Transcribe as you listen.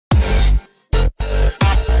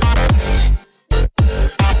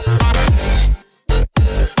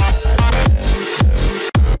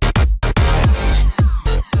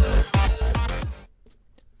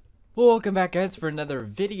Welcome back, guys, for another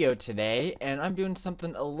video today, and I'm doing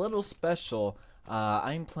something a little special.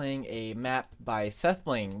 I'm playing a map by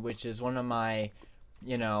Sethbling, which is one of my,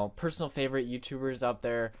 personal favorite YouTubers out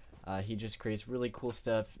there. He just creates really cool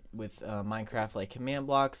stuff with Minecraft, like command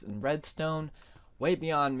blocks and redstone. Way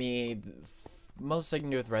beyond me. Most I can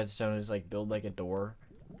do with redstone is like build like a door.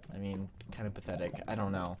 I mean, kind of pathetic. I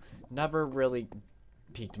don't know. Never really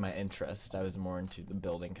piqued my interest. I was more into the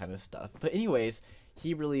building kind of stuff. But anyways,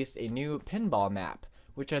 he released a new pinball map,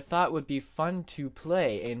 which I thought would be fun to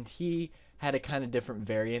play, and he had a kind of different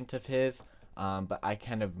variant of his, but I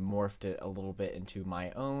kind of morphed it a little bit into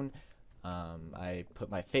my own. I put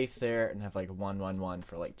my face there and have like 111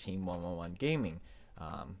 for like Team 111 Gaming.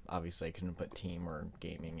 Obviously I couldn't put team or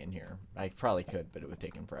gaming in here. I probably could, but it would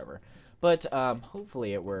take him forever. But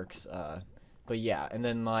hopefully it works. But yeah, and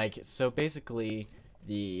then so basically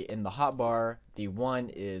in the hotbar, the one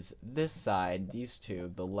is this side, these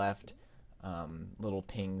two, the left little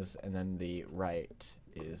pings, and then the right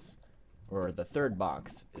is, or the third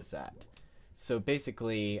box is that. So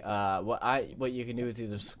basically, what you can do is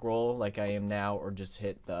either scroll like I am now, or just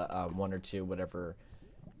hit the 1 or 2, whatever,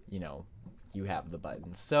 you have the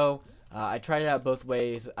buttons. So I tried it out both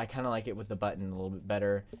ways. I kind of like it with the button a little bit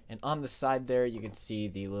better. And on the side there, you can see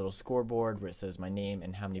the little scoreboard where it says my name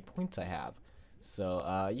and how many points I have.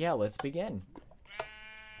 So yeah, let's begin.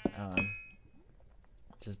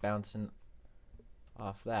 Just bouncing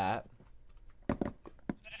off that,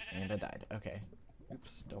 and I died. Okay,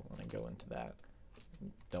 oops, don't want to go into that.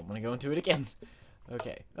 Don't want to go into it again.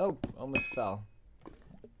 Okay, oh, almost fell.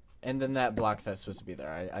 And then that block's not supposed to be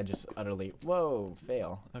there. I just utterly, whoa,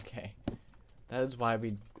 fail. Okay, that is why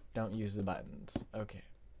we don't use the buttons. Okay,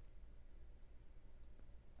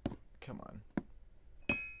 come on.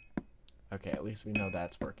 Okay, at least we know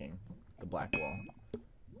that's working. The black wall.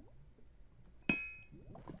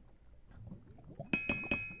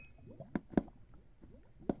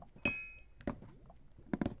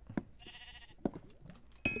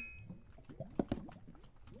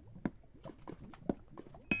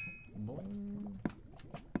 Boing.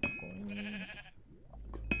 Boing.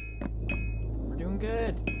 We're doing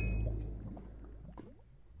good.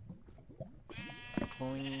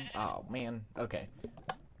 Boing. Oh, man. Okay.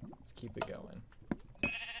 Let's keep it going.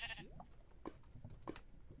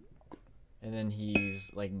 And then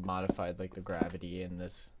he's like modified like the gravity in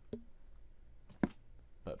this,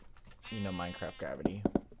 but Minecraft gravity.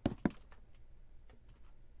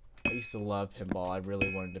 I used to love pinball. I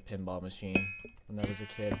really wanted a pinball machine when I was a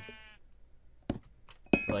kid.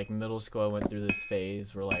 For like middle school, I went through this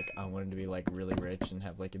phase where like I wanted to be like really rich and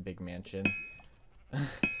have like a big mansion. And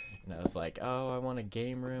I was like, oh, I want a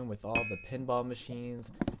game room with all the pinball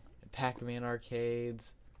machines, Pac-Man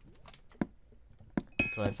arcades.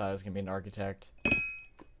 That's what I thought I was gonna be, an architect.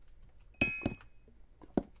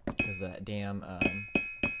 Because that damn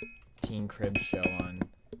Teen Crib show on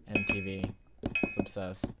MTV. It's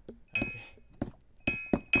obsessed. Okay.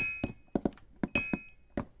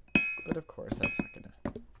 But of course, that's not gonna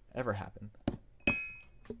ever happen.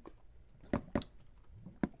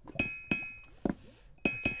 Okay.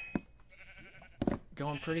 It's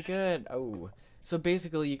going pretty good. Oh. So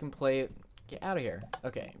basically you can play it. Get out of here.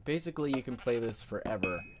 Okay, basically you can play this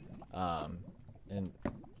forever, and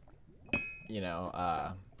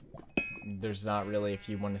there's not really, if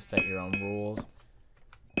you want to set your own rules,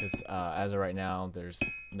 because as of right now there's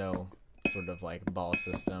no sort of like ball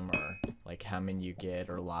system or like how many you get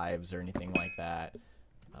or lives or anything like that,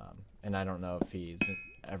 and I don't know if he's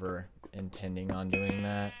ever intending on doing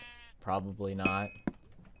that. Probably not,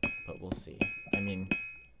 but we'll see. I mean,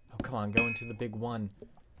 oh, come on, go into the big one.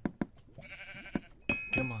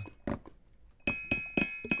 Come on.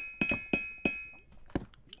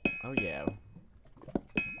 Oh yeah.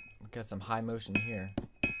 We got some high motion here.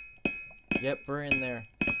 Yep, we're in there.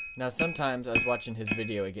 Now sometimes I was watching his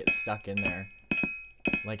video, it gets stuck in there.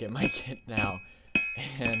 Like it might get now.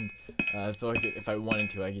 And so if I wanted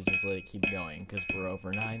to, I could just let it keep going, because we're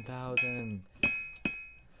over 9,000.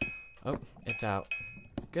 Oh, it's out.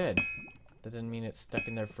 Good. That doesn't mean it's stuck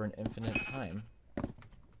in there for an infinite time.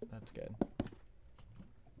 That's good.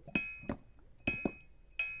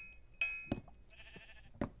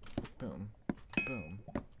 Boom. Boom.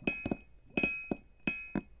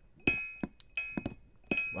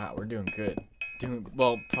 Wow, we're doing good.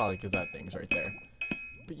 Well, probably because that thing's right there.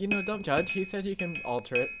 But don't judge. He said you can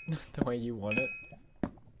alter it the way you want it.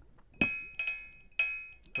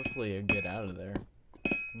 Hopefully you'll get out of there.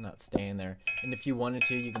 I'm not staying there. And if you wanted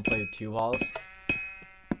to, you can play with 2 walls.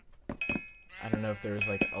 I don't know if there's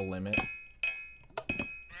like a limit.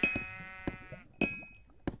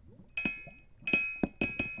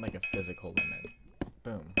 Like a physical limit.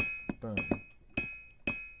 Boom, boom.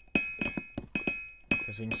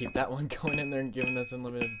 Because we can keep that one going in there and giving us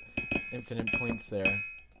unlimited, infinite points there.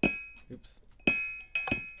 Oops.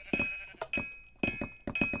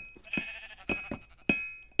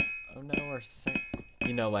 Oh no, our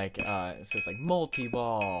you know, like, it says like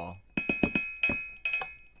multi-ball.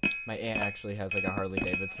 My aunt actually has like a Harley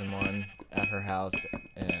Davidson one at her house,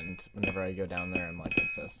 and whenever I go down there, I'm like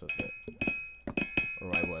obsessed with it. Or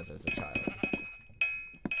I was as a child.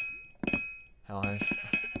 How honest?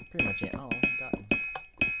 Pretty much, yeah. Oh, he died.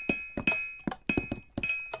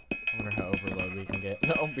 I wonder how overload we can get.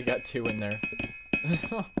 No, we got 2 in there.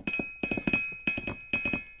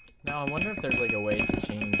 Now, I wonder if there's like a way to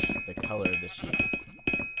change the color of the sheep.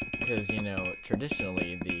 Because, you know,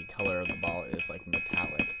 traditionally the color of the ball is like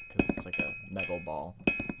metallic, because it's like a metal ball.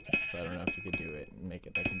 So I don't know if you could do it and make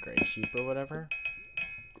it like a gray sheep or whatever.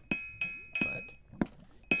 But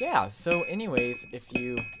yeah, so anyways, if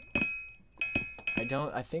you,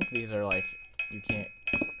 I think these are like, you can't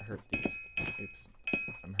hurt these. Oops,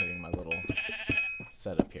 I'm hurting my little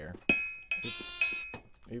setup here. Oops,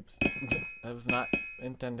 oops, that was not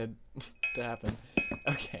intended to happen.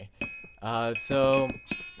 Okay, so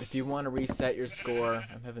if you want to reset your score,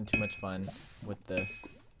 I'm having too much fun with this.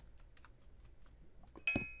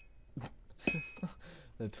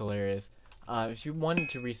 That's hilarious. If you wanted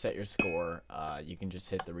to reset your score, you can just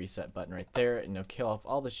hit the reset button right there, and it'll kill off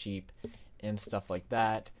all the sheep and stuff like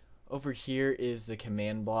that. Over here is the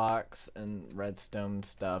command blocks and redstone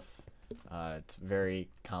stuff. It's very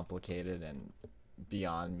complicated and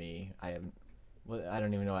beyond me. I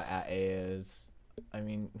don't even know what A is. I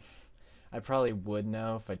mean, I probably would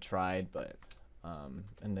know if I tried, but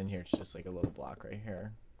and then here it's just like a little block right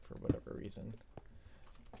here for whatever reason.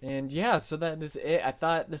 And yeah, so that is it. I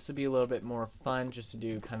thought this would be a little bit more fun just to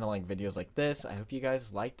do kind of like videos like this. I hope you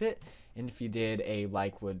guys liked it, and if you did, a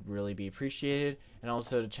like would really be appreciated. And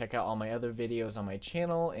also to check out all my other videos on my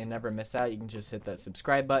channel and never miss out, you can just hit that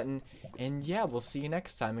subscribe button. And yeah, we'll see you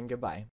next time, and goodbye.